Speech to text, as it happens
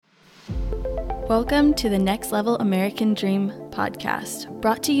Welcome to the Next Level American Dream podcast,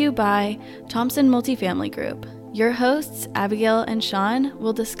 brought to you by Thompson Multifamily Group. Your hosts, Abigail and Sean,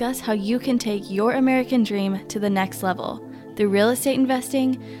 will discuss how you can take your American dream to the next level through real estate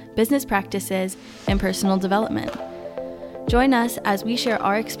investing, business practices, and personal development. Join us as we share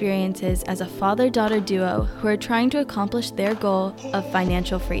our experiences as a father-daughter duo who are trying to accomplish their goal of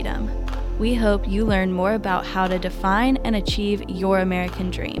financial freedom. We hope you learn more about how to define and achieve your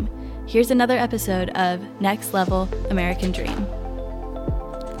American dream. Here's another episode of Next Level American Dream.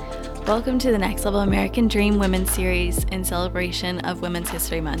 Welcome to the Next Level American Dream Women's Series in celebration of Women's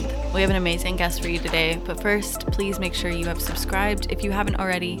History Month. We have an amazing guest for you today, but first, please make sure you have subscribed if you haven't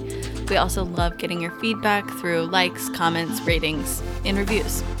already. We also love getting your feedback through likes, comments, ratings, and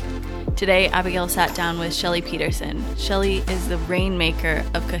reviews. Today, Abigail sat down with Shelly Peterson. Shelly is the rainmaker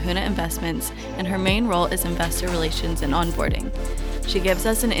of Kahuna Investments, and her main role is investor relations and onboarding. She gives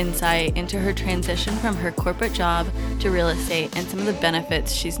us an insight into her transition from her corporate job to real estate and some of the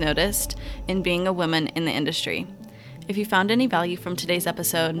benefits she's noticed in being a woman in the industry. If you found any value from today's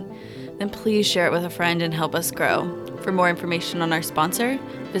episode, then please share it with a friend and help us grow. For more information on our sponsor,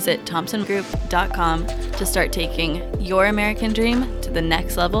 visit thompsongroup.com to start taking your American dream to the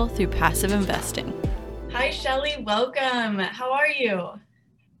next level through passive investing. Hi, Shelly. Welcome. How are you?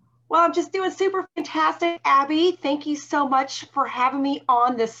 Well, I'm just doing super fantastic, Abby. Thank you so much for having me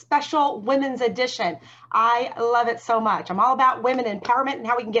on this special women's edition. I love it so much. I'm all about women empowerment and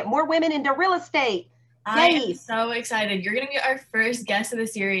how we can get more women into real estate. I am so excited. You're going to be our first guest of the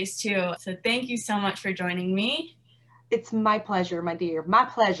series, too. So thank you so much for joining me. It's my pleasure, my dear. My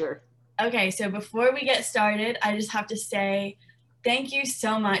pleasure. Okay, so before we get started, I just have to say thank you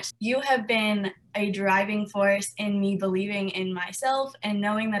so much. You have been a driving force in me believing in myself and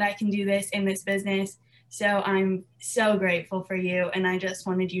knowing that I can do this in this business. So I'm so grateful for you, and I just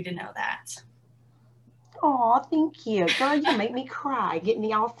wanted you to know that. Oh, thank you. Girl, you make me cry, get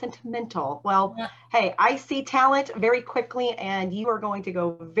me all sentimental. Well, hey, I see talent very quickly, and you are going to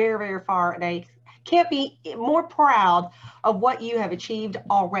go very, very far, and I can't be more proud of what you have achieved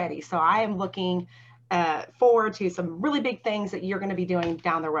already. So I am looking forward to some really big things that you're going to be doing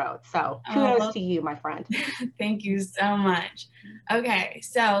down the road. So kudos to you, my friend. Thank you so much. Okay,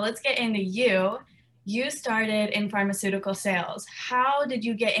 so let's get into you. You started in pharmaceutical sales. How did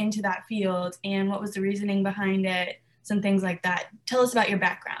you get into that field, and what was the reasoning behind it? Some things like that. Tell us about your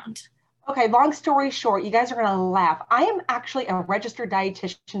background. Okay, long story short, you guys are going to laugh. I am actually a registered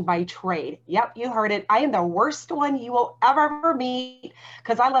dietitian by trade. Yep, you heard it. I am the worst one you will ever meet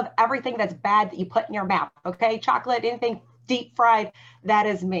because I love everything that's bad that you put in your mouth. Okay, chocolate, anything deep fried, that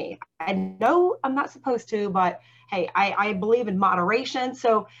is me. I know I'm not supposed to, but hey, I believe in moderation.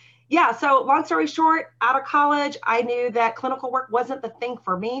 So yeah, so long story short, out of college, I knew that clinical work wasn't the thing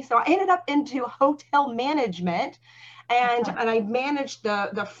for me. So I ended up into hotel management, and I managed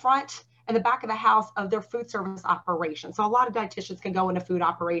the front and the back of the house of their food service operation. So a lot of dietitians can go into food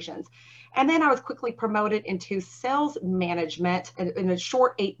operations. And then I was quickly promoted into sales management in a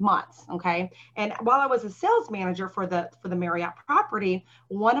short 8 months. Okay. And while I was a sales manager for the Marriott property,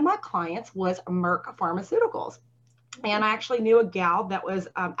 one of my clients was Merck Pharmaceuticals. And I actually knew a gal that was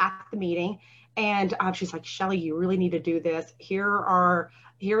at the meeting, and she's like, Shelly, you really need to do this.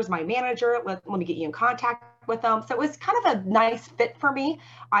 Here's my manager. Let me get you in contact with them. So it was kind of a nice fit for me.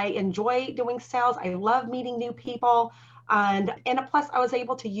 I enjoy doing sales. I love meeting new people. And plus I was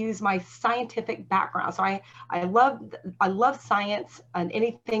able to use my scientific background. So I love science and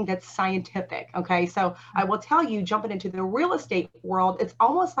anything that's scientific. Okay. So I will tell you, jumping into the real estate world, it's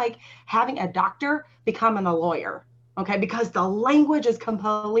almost like having a doctor becoming a lawyer. Okay. Because the language is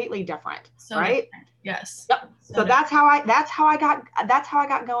completely different. So right. Different. Yes. Yep. So that's how I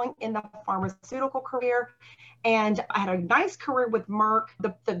got going in the pharmaceutical career. And I had a nice career with Merck.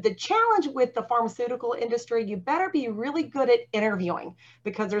 The challenge with the pharmaceutical industry, you better be really good at interviewing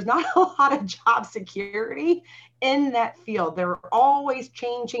because there's not a lot of job security in that field. They're always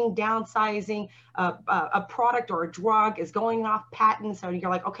changing, downsizing. A product or a drug is going off patent. So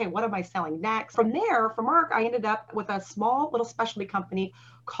you're like, okay, what am I selling next? From there, from Merck, I ended up with a small little specialty company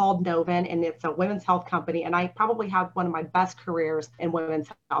called Novin, and it's a women's health company. And I probably have one of my best careers in women's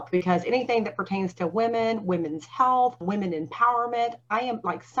health because anything that pertains to women, women's health, women empowerment, I am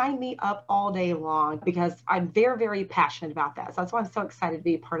like, sign me up all day long because I'm very, very passionate about that. So that's why I'm so excited to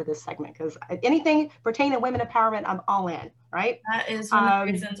be a part of this segment because anything pertaining to women empowerment, I'm all in, right? That is one of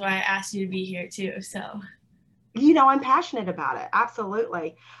the reasons why I asked you to be here too. So I'm passionate about it.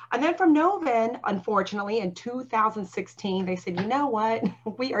 Absolutely. And then from Novin, unfortunately, in 2016, they said, you know what?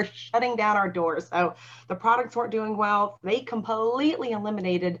 We are shutting down our doors. So the products weren't doing well. They completely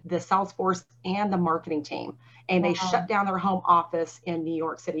eliminated the sales force and the marketing team. And they shut Wow. down their home office in New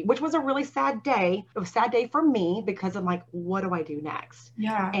York City, which was a really sad day. It was a sad day for me because I'm like, what do I do next?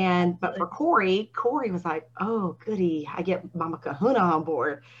 Yeah. But for Corey was like, oh, goody, I get Mama Kahuna on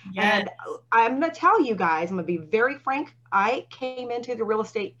board. Yes. And I'm going to tell you guys, I'm going to be very frank. I came into the real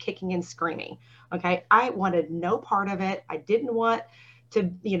estate kicking and screaming. Okay. I wanted no part of it. I didn't want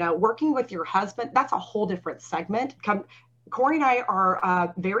to, working with your husband. That's a whole different segment. Corey and I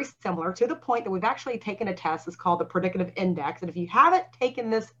are very similar to the point that we've actually taken a test. It's called the Predictive Index. And if you haven't taken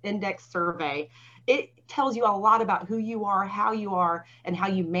this index survey, it tells you a lot about who you are, how you are, and how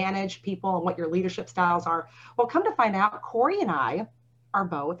you manage people and what your leadership styles are. Well, come to find out, Corey and I are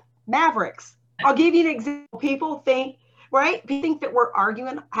both Mavericks. I'll give you an example. People think, right? People think that we're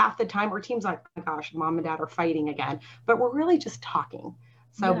arguing half the time. Our team's like, oh my gosh, mom and dad are fighting again, but we're really just talking.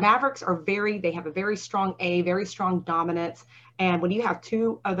 So Mavericks they have a very strong very strong dominance. And when you have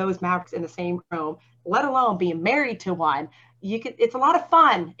two of those Mavericks in the same room, let alone being married to one, it's a lot of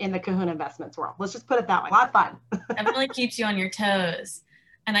fun in the Kahuna Investments world. Let's just put it that way. A lot of fun. Definitely keeps you on your toes.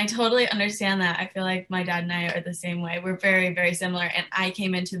 And I totally understand that. I feel like my dad and I are the same way. We're very, very similar. And I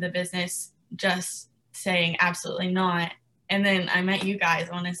came into the business just saying absolutely not. And then I met you guys,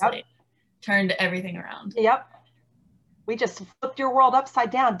 honestly, turned everything around. Yep. We just flipped your world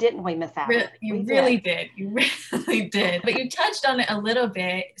upside down, didn't we, Miss Abby? You really did. You really did. But you touched on it a little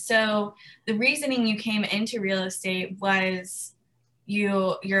bit. So the reasoning you came into real estate was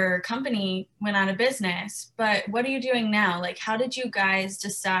your company went out of business. But what are you doing now? Like, how did you guys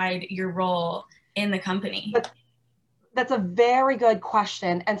decide your role in the company? That's a very good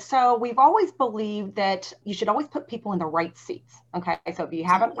question. And so we've always believed that you should always put people in the right seats. Okay. So if you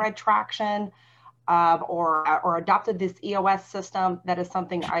haven't read Traction, or adopted this EOS system, that is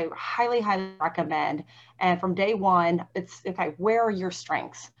something I highly, highly recommend. And from day one, it's okay, where are your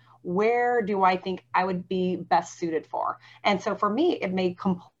strengths? Where do I think I would be best suited for? And so for me, it made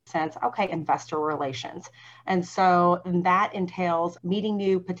complete sense. Okay, investor relations. And so that entails meeting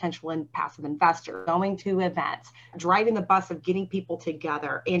new potential and passive investors, going to events, driving the bus of getting people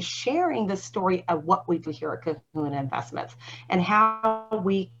together, and sharing the story of what we do here at Kahuna Investments and how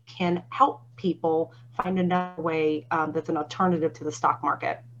we can help people find another way that's an alternative to the stock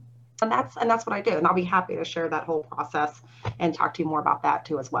market. And that's what I do. And I'll be happy to share that whole process and talk to you more about that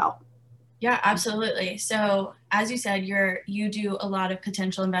too as well. Yeah, absolutely. So as you said, you do a lot of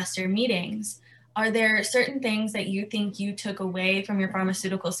potential investor meetings. Are there certain things that you think you took away from your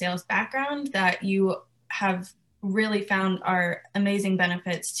pharmaceutical sales background that you have really found are amazing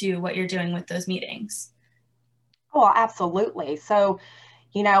benefits to what you're doing with those meetings? Oh, absolutely. So,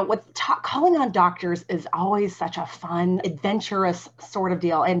 calling on doctors is always such a fun, adventurous sort of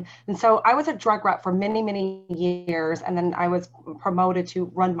deal. And so I was a drug rep for many, many years, and then I was promoted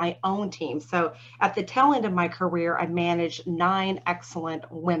to run my own team. So at the tail end of my career, I managed 9 excellent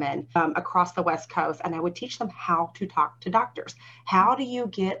women across the West Coast, and I would teach them how to talk to doctors. How do you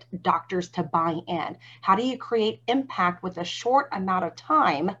get doctors to buy in? How do you create impact with a short amount of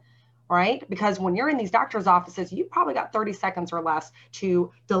time? Right? Because when you're in these doctor's offices, you probably got 30 seconds or less to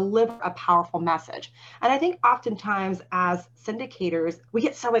deliver a powerful message. And I think oftentimes as syndicators, we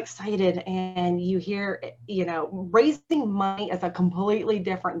get so excited and you hear, raising money is a completely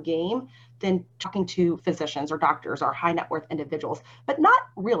different game than talking to physicians or doctors or high net worth individuals, but not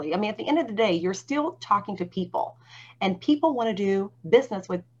really. I mean, at the end of the day, you're still talking to people, and people want to do business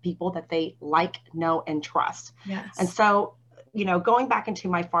with people that they like, know, and trust. Yes. And so going back into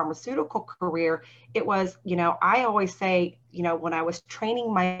my pharmaceutical career, it was, I always say, when I was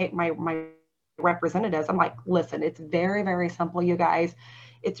training my representatives, I'm like, listen, it's very, very simple, you guys.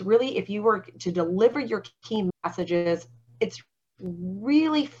 It's really, if you were to deliver your key messages, it's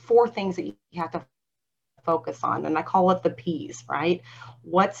really 4 things that you have to focus on. And I call it the P's, right?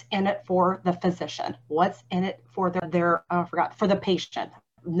 What's in it for the physician? What's in it for for the patient?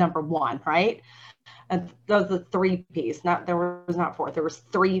 Number 1, right? And those are the 3 P's. There was not 4. There was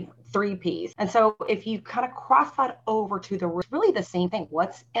three P's. And so if you kind of cross that over to really the same thing.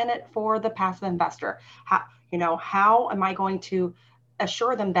 What's in it for the passive investor? How am I going to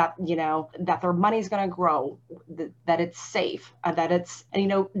assure them that, that their money is going to grow, that it's safe, that it's,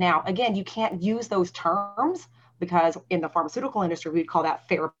 now again, you can't use those terms because in the pharmaceutical industry, we'd call that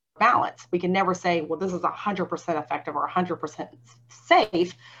fair balance. We can never say, well, this is 100% effective or 100%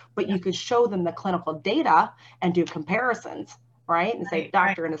 safe, but you could show them the clinical data and do comparisons, right? And say,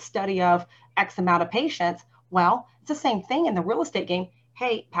 doctor, in a study of X amount of patients, Well, it's the same thing in the real estate game.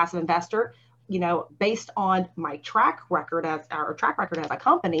 Hey, passive investor, based on my track record as a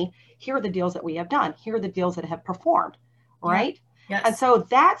company, here are the deals that we have done. Here are the deals that have performed, right? Yeah. Yes. And so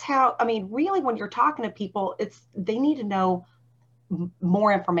that's how, really, when you're talking to people, they need to know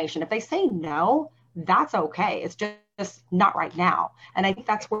more information. If they say no, that's okay. It's just not right now. And I think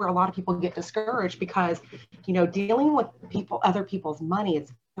that's where a lot of people get discouraged because, dealing with other people's money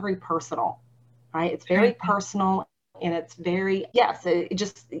is very personal, right? It's very personal. And it's very, yes,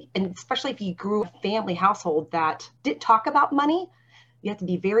 and especially if you grew up in a family household that didn't talk about money, you have to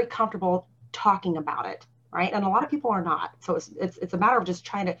be very comfortable talking about it, right? And a lot of people are not. So it's a matter of just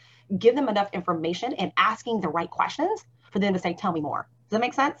trying to give them enough information and asking the right questions for them to say, tell me more. Does that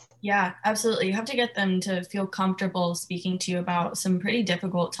make sense? Yeah, absolutely. You have to get them to feel comfortable speaking to you about some pretty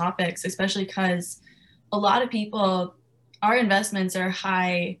difficult topics, especially because a lot of people, our investments are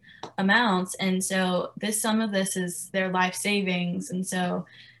high amounts. And so some of this is their life savings. And so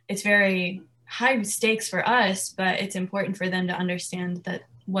it's very high stakes for us, but it's important for them to understand that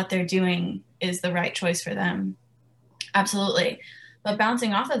what they're doing is the right choice for them. Absolutely. But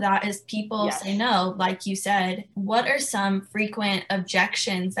bouncing off of that is people say no, like you said. What are some frequent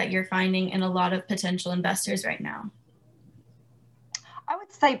objections that you're finding in a lot of potential investors right now? I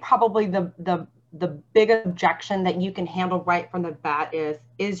would say probably the biggest objection that you can handle right from the bat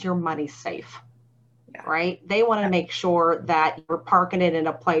is your money safe? Yeah. Right? They want to make sure that you're parking it in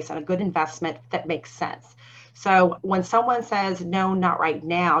a place and a good investment that makes sense. So when someone says, no, not right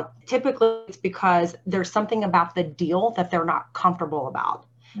now, typically it's because there's something about the deal that they're not comfortable about.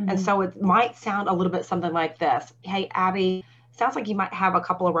 Mm-hmm. And so it might sound a little bit something like this. Hey, Abby, sounds like you might have a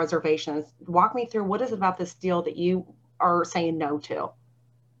couple of reservations. Walk me through, what is it about this deal that you are saying no to?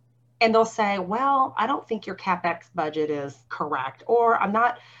 And they'll say, well, I don't think your CapEx budget is correct, or I'm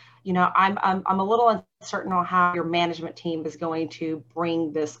not, I'm a little uncertain on how your management team is going to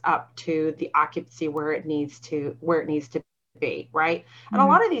bring this up to the occupancy where it needs to be, right? Mm-hmm. And a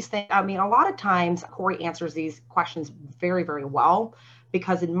lot of these things, a lot of times Corey answers these questions very, very well,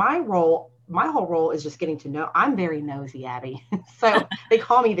 because in my whole role is just getting to know. I'm very nosy, Abby. So they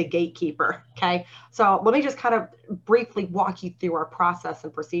call me the gatekeeper. Okay. So let me just kind of briefly walk you through our process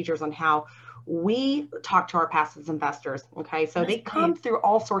and procedures on how we talk to our passive investors. Okay. So they come through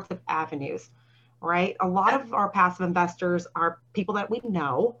all sorts of avenues, right? A lot of our passive investors are people that we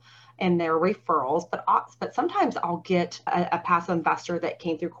know and their referrals, but sometimes I'll get a passive investor that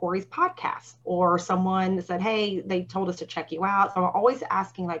came through Corey's podcast, or someone said, hey, they told us to check you out. So I'm always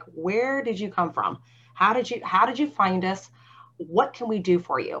asking, like, where did you come from? How did you find us? What can we do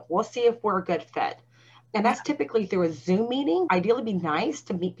for you? We'll see if we're a good fit. And that's typically through a Zoom meeting. Ideally, it'd be nice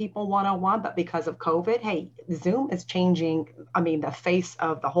to meet people one-on-one, but because of COVID, hey, Zoom is changing, the face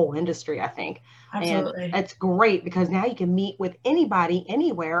of the whole industry, I think. Absolutely. And it's great because now you can meet with anybody,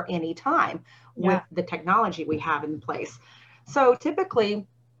 anywhere, anytime with the technology we have in place. So typically,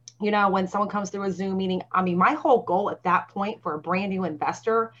 when someone comes through a Zoom meeting, my whole goal at that point for a brand new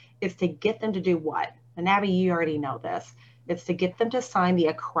investor is to get them to do what? And Abby, you already know this. It's to get them to sign the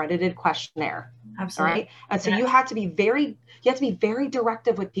accredited questionnaire. Absolutely. Right. And so you have to be very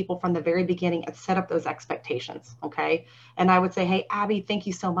directive with people from the very beginning and set up those expectations. Okay. And I would say, hey, Abby, thank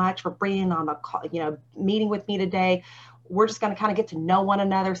you so much for bringing on the call, meeting with me today. We're just going to kind of get to know one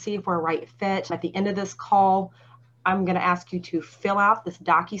another, see if we're a right fit. At the end of this call, I'm going to ask you to fill out this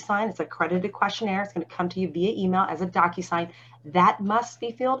DocuSign. It's an accredited questionnaire. It's going to come to you via email as a DocuSign. That must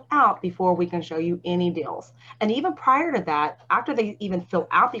be filled out before we can show you any deals. And even prior to that, after they even fill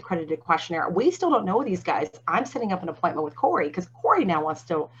out the accredited questionnaire, we still don't know these guys. I'm setting up an appointment with Corey because Corey now wants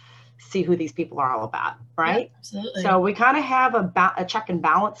to see who these people are all about, right? Yeah, absolutely. So we kind of have a check and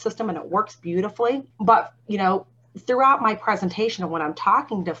balance system, and it works beautifully. But, throughout my presentation and when I'm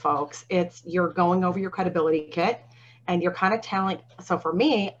talking to folks, you're going over your credibility kit. And you're kind of telling, so for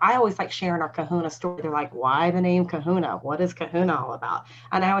me, I always like sharing our Kahuna story. They're like, why the name Kahuna? What is Kahuna all about?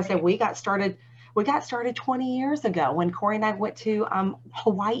 And I always say, we got started 20 years ago when Corey and I went to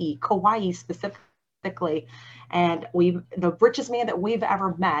Hawaii, Kauai specifically. And the richest man that we've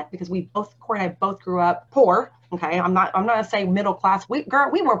ever met, because Corey and I both grew up poor. Okay. I'm not going to say middle class. We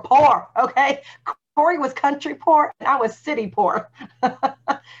were poor. Okay. Corey was country poor and I was city poor.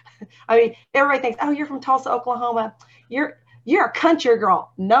 Everybody thinks, oh, you're from Tulsa, Oklahoma. You're a country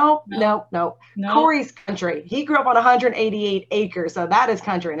girl. No. Corey's country. He grew up on 188 acres. So that is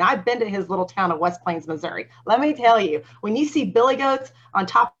country. And I've been to his little town of West Plains, Missouri. Let me tell you, when you see billy goats on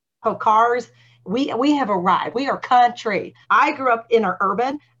top of cars We have arrived. We are country. I grew up in an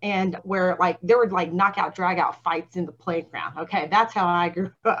urban and where like there were like knockout drag out fights in the playground. Okay, that's how I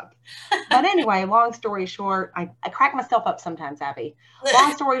grew up. But anyway, long story short, I crack myself up sometimes, Abby.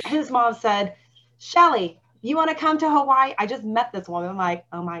 Long story, his mom said, Shelly, you want to come to Hawaii? I just met this woman. I'm like,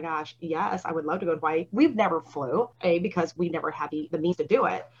 oh my gosh, yes, I would love to go to Hawaii. We've never flew, because we never had the means to do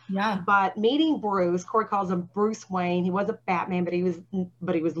it. Yeah. But meeting Bruce, Corey calls him Bruce Wayne. He was a Batman,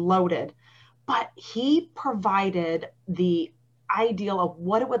 but he was loaded. But he provided the ideal of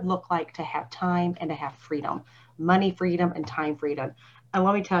what it would look like to have time and to have freedom, money freedom and time freedom. And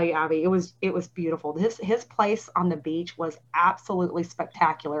let me tell you, Abby, it was beautiful. His place on the beach was absolutely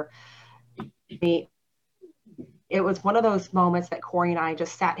spectacular. It was one of those moments that Corey and I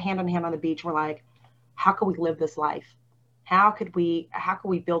just sat hand in hand on the beach. We're like, how can we live this life? How could we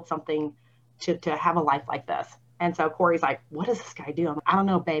build something to have a life like this? And so Corey's like, what does this guy do? I'm like, I don't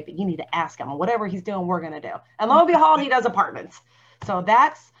know, babe, but you need to ask him. Whatever he's doing, we're going to do. And lo and behold, he does apartments. So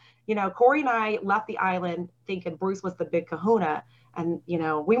that's, Corey and I left the island thinking Bruce was the big kahuna. And,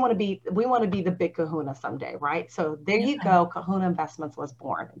 we want to be the big kahuna someday, right? So there you go. Kahuna Investments was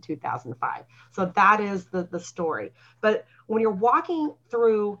born in 2005. So that is the story. But when you're walking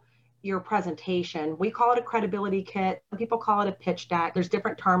through your presentation, we call it a credibility kit. Some people call it a pitch deck. There's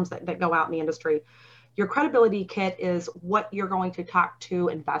different terms that go out in the industry. Your credibility kit is what you're going to talk to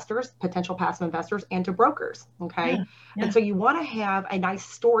investors, potential passive investors, and to brokers. Okay. Yeah. And so you want to have a nice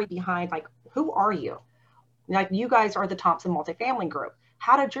story behind, like, who are you? Like, you guys are the Thompson Multifamily Group.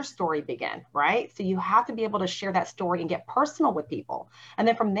 How did your story begin, right? So you have to be able to share that story and get personal with people. And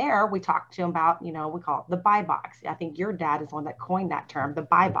then from there, we talk to them about, we call it the buy box. I think your dad is one that coined that term, the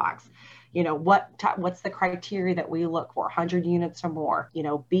buy box. What's the criteria that we look for? 100 units or more,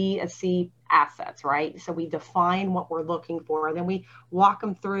 B and C assets, right? So we define what we're looking for, and then we walk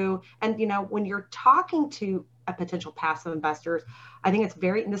them through. And, when you're talking to a potential passive investors, I think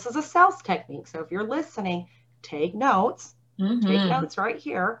this is a sales technique. So if you're listening, take notes. Take notes right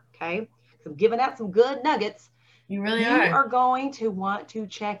here. Okay. So I'm giving out some good nuggets. You really are. You are going to want to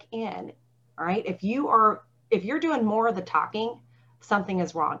check in. All right. If you're doing more of the talking, something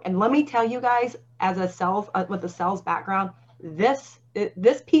is wrong. And let me tell you guys, as a sales, with a sales background, this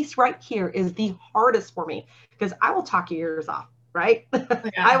piece right here is the hardest for me, because I will talk your ears off. Right.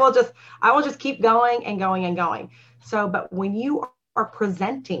 Yeah. I will just keep going and going and going. So, but when you are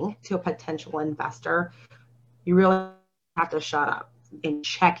presenting to a potential investor, you really have to shut up and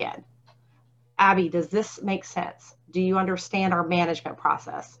check in. Abby, does this make sense? Do you understand our management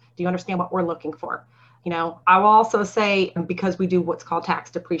process? Do you understand what we're looking for? I will also say, because we do what's called tax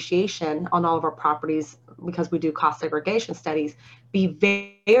depreciation on all of our properties, because we do cost segregation studies,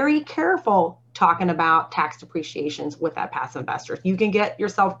 be very careful talking about tax depreciations with that passive investors. You can get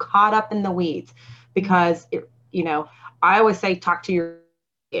yourself caught up in the weeds, because I always say, talk to your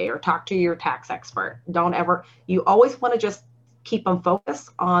or talk to your tax expert. You always want to just keep them focused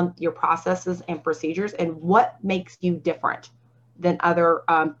on your processes and procedures and what makes you different than other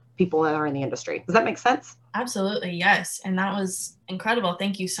people that are in the industry. Does that make sense? Absolutely. Yes. And that was incredible.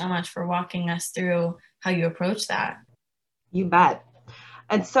 Thank you so much for walking us through how you approach that. You bet.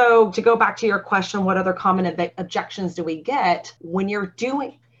 And so to go back to your question, what other common objections do we get when you're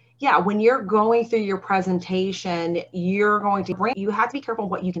going through your presentation? You have to be careful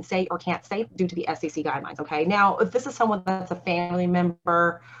what you can say or can't say due to the SEC guidelines. Okay. Now, if this is someone that's a family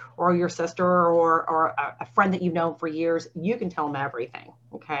member or your sister or a friend that you've known for years, you can tell them everything.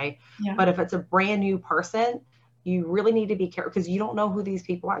 Okay. Yeah. But if it's a brand new person, you really need to be careful, because you don't know who these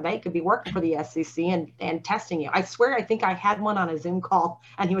people are. They could be working for the SEC and testing you. I swear, I think I had one on a Zoom call,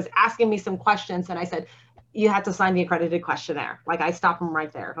 and he was asking me some questions, and I said, you have to sign the accredited questionnaire. Like, I stopped him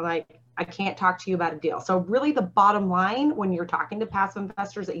right there. I'm like, I can't talk to you about a deal. So really, the bottom line, when you're talking to passive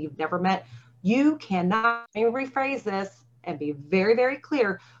investors that you've never met, you cannot, let me rephrase this and be very, very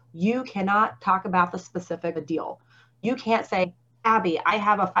clear. You cannot talk about the specific deal. You can't say, Abby, I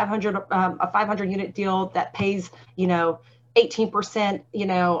have a 500 unit deal that pays, 18%,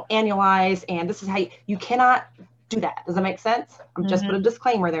 annualized. And this is how you cannot do that. Does that make sense? I'm just put a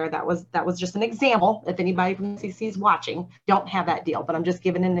disclaimer there. That was just an example. If anybody from the CC is watching, don't have that deal, but I'm just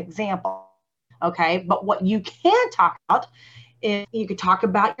giving an example. Okay. But what you can talk about is, you could talk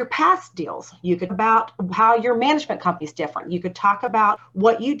about your past deals. You could about how your management company is different. You could talk about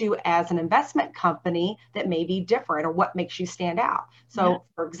what you do as an investment company that may be different, or what makes you stand out. So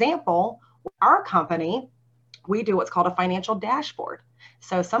for example, our company, we do what's called a financial dashboard.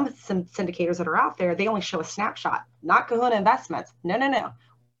 So some syndicators that are out there, they only show a snapshot, not Kahuna Investments. No.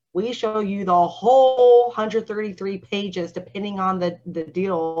 We show you the whole 133 pages, depending on the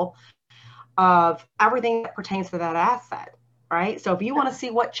deal, of everything that pertains to that asset, right? So if you want to see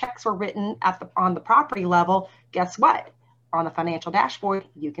what checks were written on the property level, guess what? On the financial dashboard,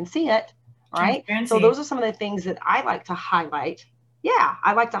 you can see it, right? So those are some of the things that I like to highlight. Yeah,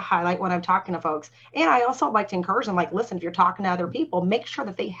 I like to highlight when I'm talking to folks. And I also like to encourage them, like, listen, if you're talking to other people, make sure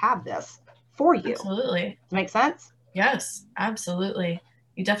that they have this for you. Absolutely. Does it make sense? Yes, absolutely.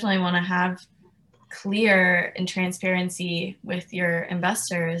 You definitely want to have clear and transparency with your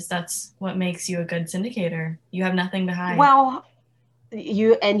investors. That's what makes you a good syndicator. You have nothing to hide. Well,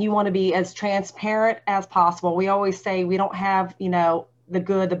 you want to be as transparent as possible. We always say we don't have, the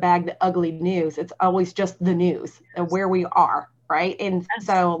good, the bad, the ugly news. It's always just the news and where we are, right? And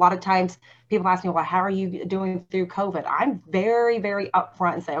so a lot of times people ask me, well, how are you doing through COVID? I'm very, very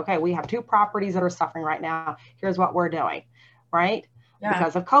upfront and say, okay, we have 2 properties that are suffering right now. Here's what we're doing, right? Yeah.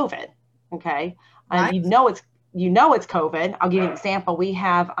 Because of COVID. Okay. And you know it's COVID. I'll give you an example. We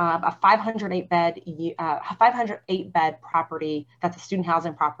have a 508 bed property. That's a student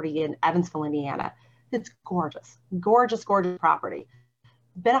housing property in Evansville, Indiana. It's gorgeous, gorgeous, gorgeous property.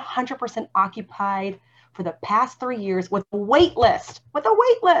 Been 100% occupied for the past 3 years with a wait list.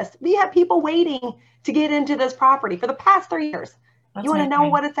 We have people waiting to get into this property for the past 3 years. That's you want to know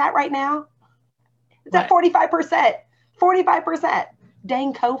what it's at right now? It's at 45%. 45%.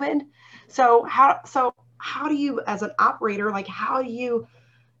 Dang COVID. So how do you, as an operator, like how do you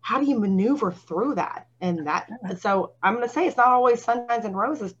maneuver through that? And so I'm going to say it's not always sunshines and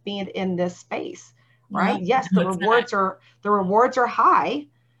roses being in this space, right? No, yes, the rewards are high,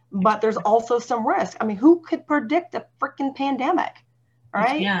 but there's also some risk. I mean, who could predict a freaking pandemic,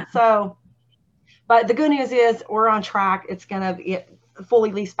 right? Yeah. So, but the good news is we're on track. It's going to get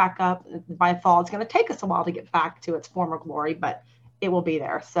fully leased back up by fall. It's going to take us a while to get back to its former glory, but it will be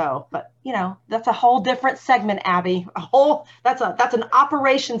there. So, but that's a whole different segment, Abby. That's an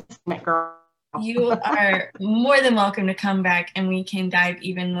operations segment, girl. You are more than welcome to come back and we can dive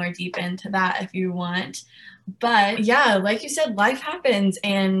even more deep into that if you want. But yeah, like you said, life happens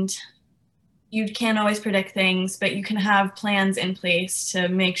and you can't always predict things, but you can have plans in place to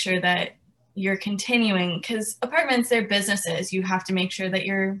make sure that you're continuing, because apartments, they're businesses. You have to make sure that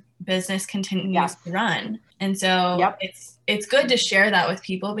your business continues to run. And so it's good to share that with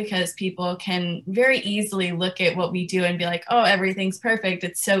people, because people can very easily look at what we do and be like, oh, everything's perfect.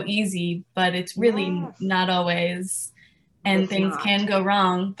 It's so easy, but it's really not always. And things can go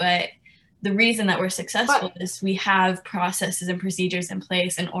wrong. But the reason that we're successful is we have processes and procedures in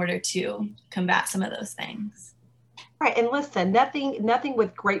place in order to combat some of those things. Right. And listen, nothing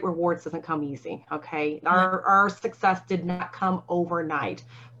with great rewards doesn't come easy. Okay. Our success did not come overnight,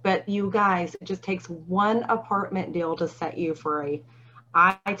 but you guys, it just takes one apartment deal to set you free.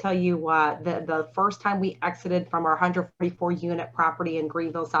 I tell you what, the first time we exited from our 144 unit property in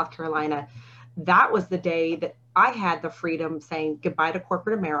Greenville, South Carolina, that was the day that I had the freedom saying goodbye to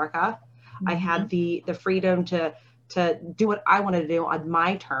corporate America. Mm-hmm. I had the freedom to do what I wanted to do on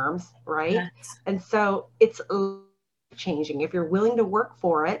my terms. Right. Yes. And so it's changing if you're willing to work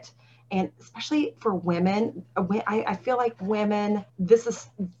for it. And especially for women, I feel like women, this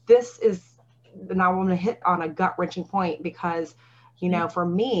is, and I want to hit on a gut wrenching point, because, for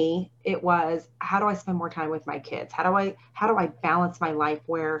me, it was, how do I spend more time with my kids? How do I balance my life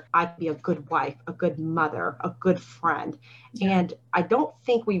where I can be a good wife, a good mother, a good friend? Yeah. And I don't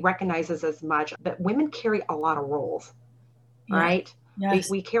think we recognize this as much, but women carry a lot of roles, right? Yes,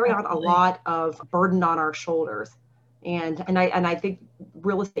 we carry on a lot of burden on our shoulders. And I think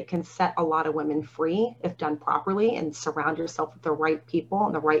real estate can set a lot of women free if done properly, and surround yourself with the right people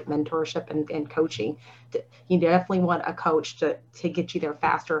and the right mentorship and coaching. You definitely want a coach to get you there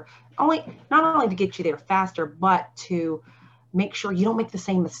faster. Not only to get you there faster, but to make sure you don't make the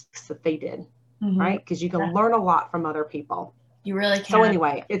same mistakes that they did, right? Because you can learn a lot from other people. You really can. So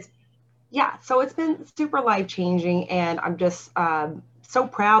anyway, it's been super life changing, and I'm just so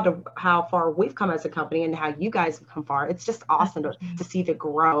proud of how far we've come as a company and how you guys have come far. It's just awesome to see the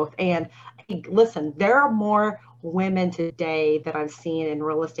growth. And listen, there are more women today that I've seen in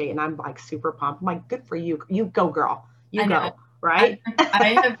real estate, and I'm like super pumped. I'm like, good for you. You go, girl. You go. Right?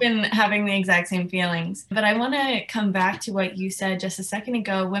 I have been having the exact same feelings. But I want to come back to what you said just a second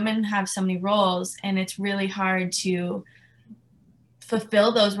ago. Women have so many roles, and it's really hard to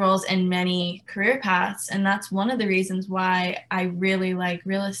fulfill those roles in many career paths. And that's one of the reasons why I really like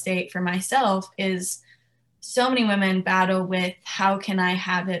real estate for myself, is so many women battle with, how can I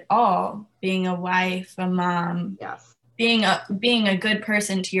have it all? Being a wife, a mom, being a good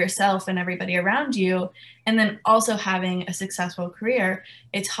person to yourself and everybody around you, and then also having a successful career.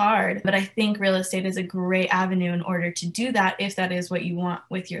 It's hard, but I think real estate is a great avenue in order to do that, if that is what you want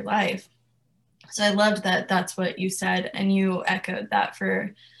with your life. So I loved that that's what you said, and you echoed that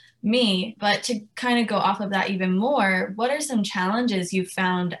for me. But to kind of go off of that even more, what are some challenges you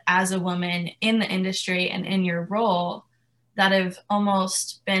found as a woman in the industry and in your role that have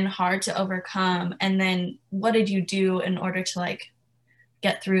almost been hard to overcome? And then what did you do in order to like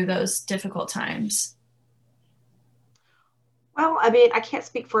get through those difficult times? Well, I mean, I can't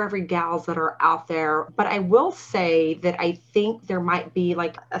speak for every gals that are out there, but I will say that I think there might be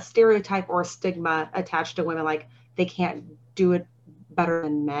like a stereotype or a stigma attached to women, like they can't do it better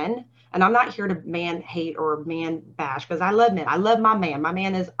than men. And I'm not here to man hate or man bash because I love men. I love my man. My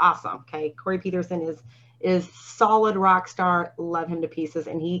man is awesome. Okay. Corey Peterson is solid rock star. Love him to pieces.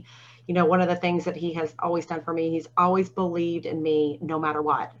 And he, you know, one of the things that he has always done for me, he's always believed in me no matter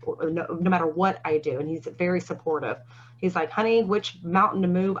what, no matter what I do. And he's very supportive. He's like, honey, which mountain to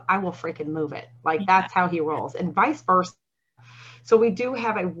move, I will freaking move it. Like that's how he rolls, and vice versa. So we do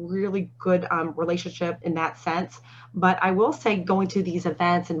have a really good relationship in that sense. But I will say going to these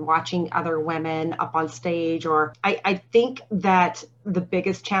events and watching other women up on stage, or I think that the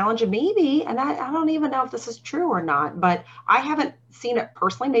biggest challenge maybe, and I don't even know if this is true or not, but I haven't seen it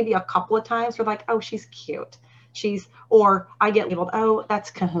personally, maybe a couple of times where like, oh, she's cute. Or I get labeled, oh, that's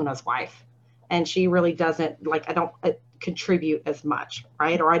Kahuna's wife. And she really doesn't, like, I don't contribute as much,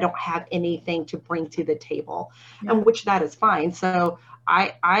 right? Or I don't have anything to bring to the table, and which that is fine. So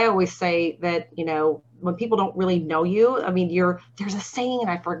I always say that, you know, when people don't really know you, I mean, there's a saying, and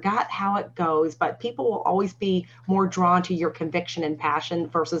I forgot how it goes, but people will always be more drawn to your conviction and passion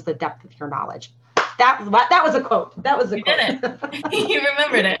versus the depth of your knowledge. That was a quote. That was a quote. You did it. You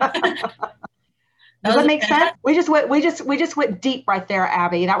remembered it. Does that make sense? We just went deep right there,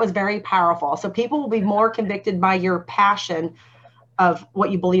 Abby. That was very powerful. So people will be more convicted by your passion of what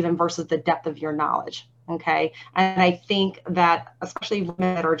you believe in versus the depth of your knowledge. Okay. And I think that especially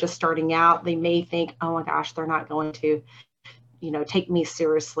women that are just starting out, they may think, oh my gosh, they're not going to, you know, take me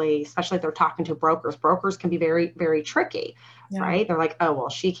seriously, especially if they're talking to brokers. Brokers can be very, very tricky, right? They're like, oh, well,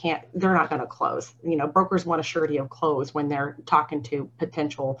 they're not going to close. You know, brokers want a surety of close when they're talking to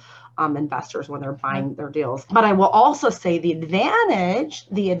potential investors, when they're buying their deals. But I will also say the advantage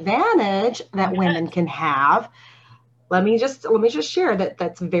that women can have, let me just share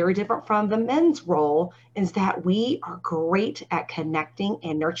that's very different from the men's role, is that we are great at connecting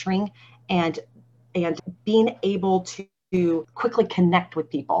and nurturing and being able to quickly connect with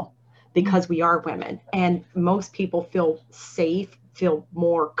people because we are women. And most people feel safe, feel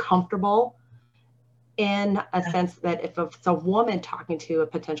more comfortable in a sense that if it's a woman talking to a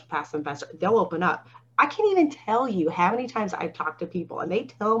potential passive investor, they'll open up. I can't even tell you how many times I've talked to people and they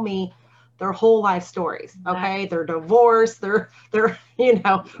tell me their whole life stories. Okay. Their divorce, their, you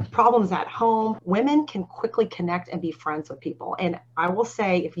know, problems at home. Women can quickly connect and be friends with people. And I will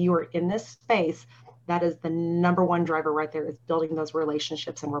say, if you are in this space, that is the number one driver right there, is building those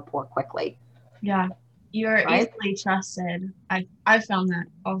relationships and rapport quickly. Yeah. You're easily trusted. I found that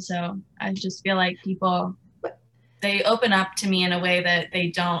also. I just feel like people, they open up to me in a way that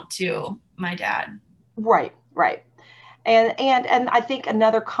they don't to my dad. Right. And I think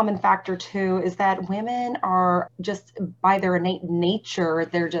another common factor too is that women are just, by their innate nature,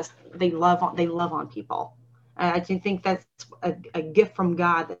 they love on people. And I do think that's a gift from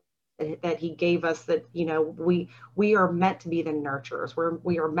God that he gave us, that, you know, we are meant to be the nurturers.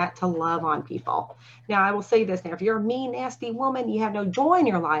 We are meant to love on people. Now, I will say this, now, if you're a mean, nasty woman, you have no joy in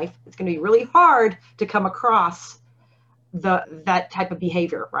your life, it's going to be really hard to come across that type of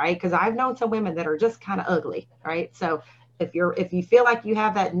behavior, right? Because I've known some women that are just kind of ugly, right? So if you feel like you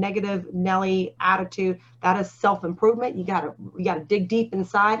have that negative Nelly attitude, that is self-improvement. You gotta dig deep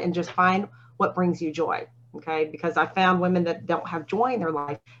inside and just find what brings you joy. Okay, because I found women that don't have joy in their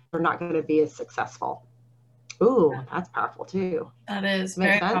life, they're not going to be as successful. Ooh, that's powerful too. That is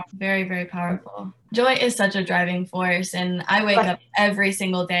very, very, very powerful. Joy is such a driving force, and I wake up every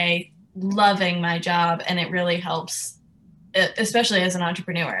single day loving my job, and it really helps, especially as an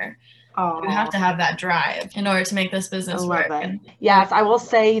entrepreneur. You have to have that drive in order to make this business work. Yes, I will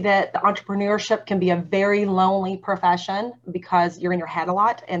say that entrepreneurship can be a very lonely profession because you're in your head a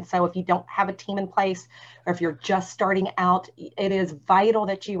lot. And so if you don't have a team in place, or if you're just starting out, it is vital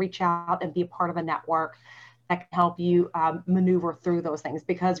that you reach out and be a part of a network that can help you maneuver through those things.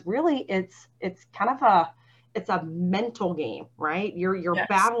 Because really, it's kind of a mental game, right? You're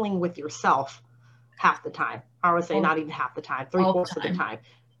battling with yourself half the time. I would say not even half the time, 3/4 of the time.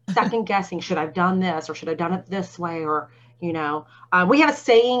 Second guessing, should I have done this, or should I have done it this way? Or, you know, we have a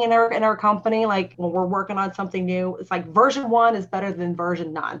saying in our company, like when we're working on something new, it's like version 1 is better than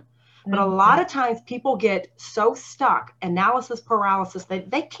version none. But a lot of times people get so stuck, analysis paralysis,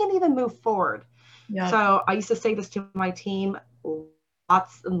 that they can't even move forward. Yeah. So I used to say this to my team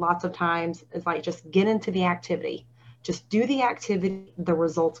lots and lots of times, is like, just get into the activity. Just do the activity, the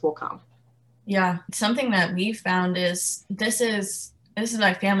results will come. Yeah. Something that we found is this is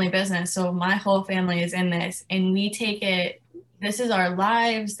like family business. So my whole family is in this, and we take it, this is our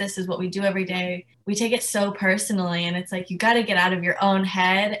lives, this is what we do every day. We take it so personally, and it's like you got to get out of your own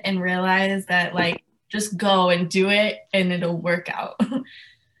head and realize that, like, just go and do it and it'll work out.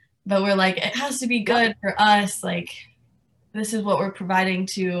 But we're like, it has to be good for us, like this is what we're providing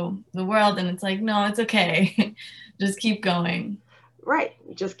to the world, and it's like, no, it's okay. Just keep going. Right.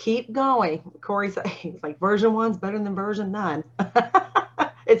 Just keep going. Corey's he's like, version one's better than version none.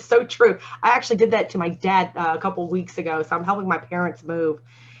 It's so true. I actually did that to my dad a couple of weeks ago. So I'm helping my parents move.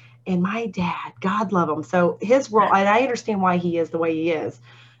 And my dad, God love him. So his role, and I understand why he is the way he is,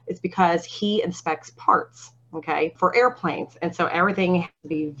 it's because he inspects parts, okay, for airplanes. And so everything has to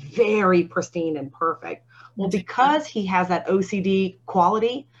be very pristine and perfect. Well, because he has that OCD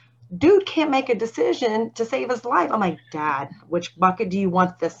quality, dude can't make a decision to save his life. I'm like, Dad, which bucket do you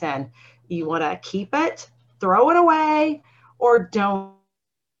want this in? You want to keep it, throw it away, or don't?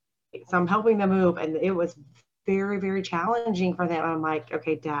 So I'm helping them move, and it was very, very challenging for them. I'm like,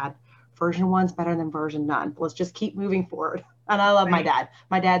 okay, Dad, version one's better than version none. Let's just keep moving forward. And I love my dad.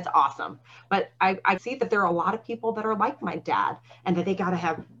 My dad's awesome. But I see that there are a lot of people that are like my dad, and that they got to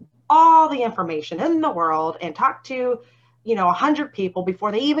have all the information in the world and talk to, 100 people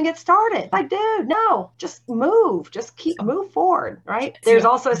before they even get started. Like, dude, no, just move, just move forward, right? There's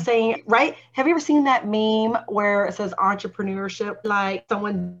also a saying, right? Have you ever seen that meme where it says entrepreneurship, like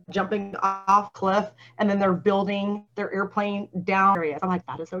someone jumping off cliff and then they're building their airplane down areas? I'm like,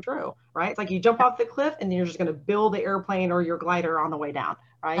 that is so true, right? It's like you jump off the cliff and then you're just going to build the airplane or your glider on the way down,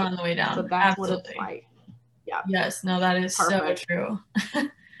 right? On the way down. So that's Absolutely. What it's like. Yeah. Yes, no, that is Perfect. So true.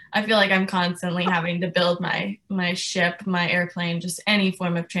 I feel like I'm constantly having to build my ship, my airplane, just any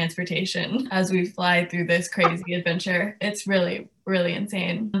form of transportation as we fly through this crazy adventure. It's really, really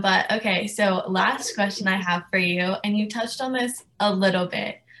insane. But okay, so last question I have for you, and you touched on this a little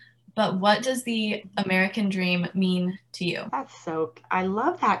bit, but what does the American dream mean to you? I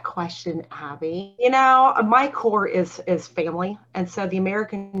love that question, Abby. My core is family. And so the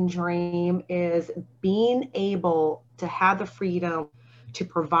American dream is being able to have the freedom to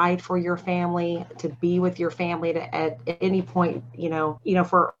provide for your family, to be with your family at any point.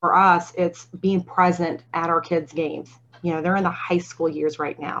 For us, it's being present at our kids' games. They're in the high school years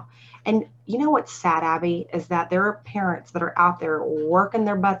right now. And you know what's sad, Abby, is that there are parents that are out there working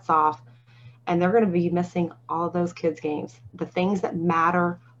their butts off, and they're going to be missing all of those kids' games. The things that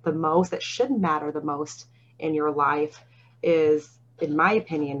matter the most, that should matter the most in your life is, in my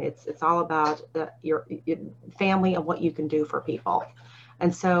opinion, it's all about your family and what you can do for people.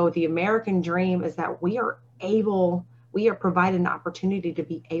 And so the American dream is that we are provided an opportunity to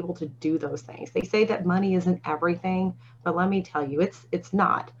be able to do those things. They say that money isn't everything, but let me tell you, it's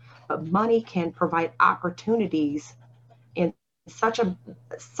not. But money can provide opportunities in such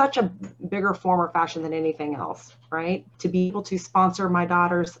a bigger form or fashion than anything else, right? To be able to sponsor my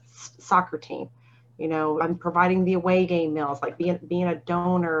daughter's soccer team. I'm providing the away game meals, like being a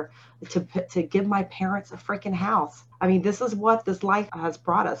donor to give my parents a freaking house. I mean, this is what this life has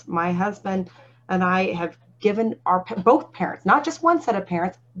brought us. My husband and I have given both parents, not just one set of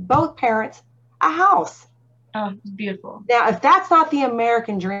parents, both parents, a house. Oh, beautiful. Now, if that's not the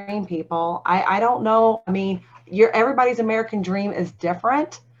American dream, people, I don't know. I mean, everybody's American dream is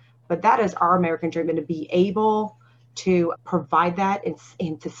different, but that is our American dream, and to be able to provide that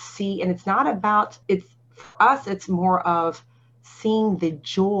and to see, and it's not about, for us, it's more of seeing the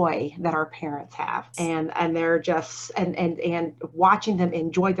joy that our parents have, and they're just, and watching them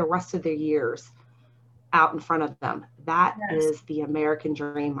enjoy the rest of their years out in front of them. That is the American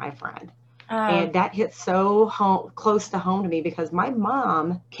dream, my friend. And that hits so close to home to me, because my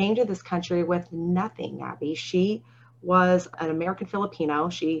mom came to this country with nothing, Abby. She was an American Filipino.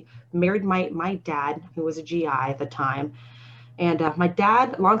 She married my dad, who was a GI at the time. And my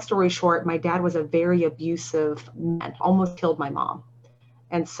dad, long story short, my dad was a very abusive man, almost killed my mom.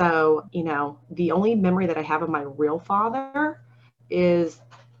 And so, the only memory that I have of my real father is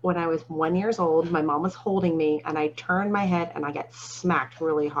when I was 1 year old, my mom was holding me, and I turned my head and I got smacked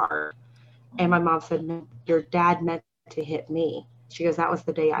really hard. And my mom said, "No, your dad meant to hit me." She goes, "That was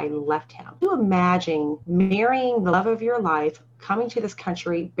the day I left him." Can you imagine marrying the love of your life, coming to this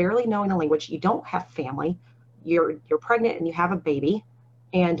country, barely knowing the language, you don't have family, you're pregnant and you have a baby.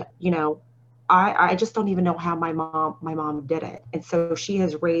 And, I just don't even know how my mom did it. And so she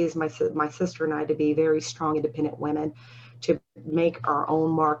has raised my sister and I to be very strong, independent women, to make our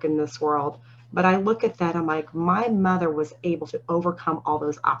own mark in this world. But I look at that, I'm like, my mother was able to overcome all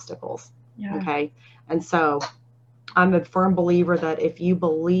those obstacles. Yeah. Okay. And so I'm a firm believer that if you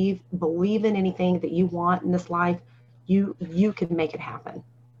believe in anything that you want in this life, you can make it happen.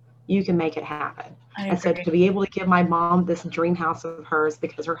 You can make it happen. And so to be able to give my mom this dream house of hers,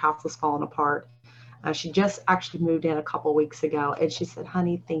 because her house was falling apart, she just actually moved in a couple of weeks ago, and she said,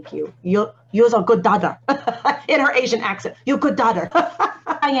 honey, thank you. You're a good daughter. In her Asian accent, you're a good daughter.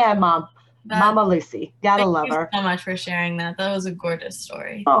 I am, Mom. Mama Lucy. Gotta love her. Thank you so much for sharing that. That was a gorgeous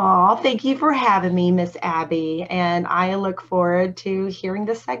story. Oh, thank you for having me, Miss Abby. And I look forward to hearing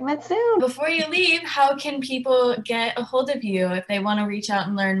this segment soon. Before you leave, how can people get a hold of you if they want to reach out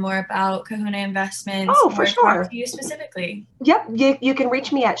and learn more about Kahuna Investments? Oh, for sure. Talk to you specifically. Yep. You can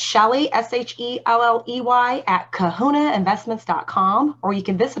reach me at Shelley, SHELLEY, at kahunainvestments.com, or you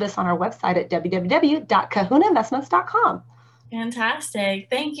can visit us on our website at www.kahunainvestments.com. Fantastic.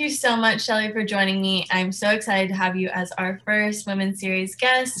 Thank you so much, Shelley, for joining me. I'm so excited to have you as our first Women's Series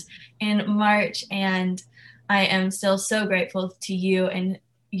guest in March, and I am still so grateful to you and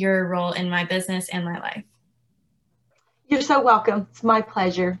your role in my business and my life. You're so welcome. It's my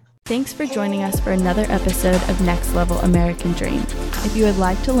pleasure. Thanks for joining us for another episode of Next Level American Dream. If you would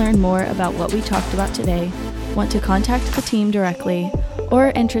like to learn more about what we talked about today, want to contact the team directly, or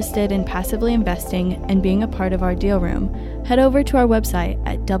are interested in passively investing and being a part of our deal room, head over to our website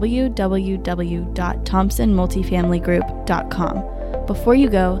at www.thompsonmultifamilygroup.com. Before you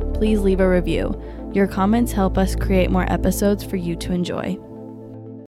go, please leave a review. Your comments help us create more episodes for you to enjoy.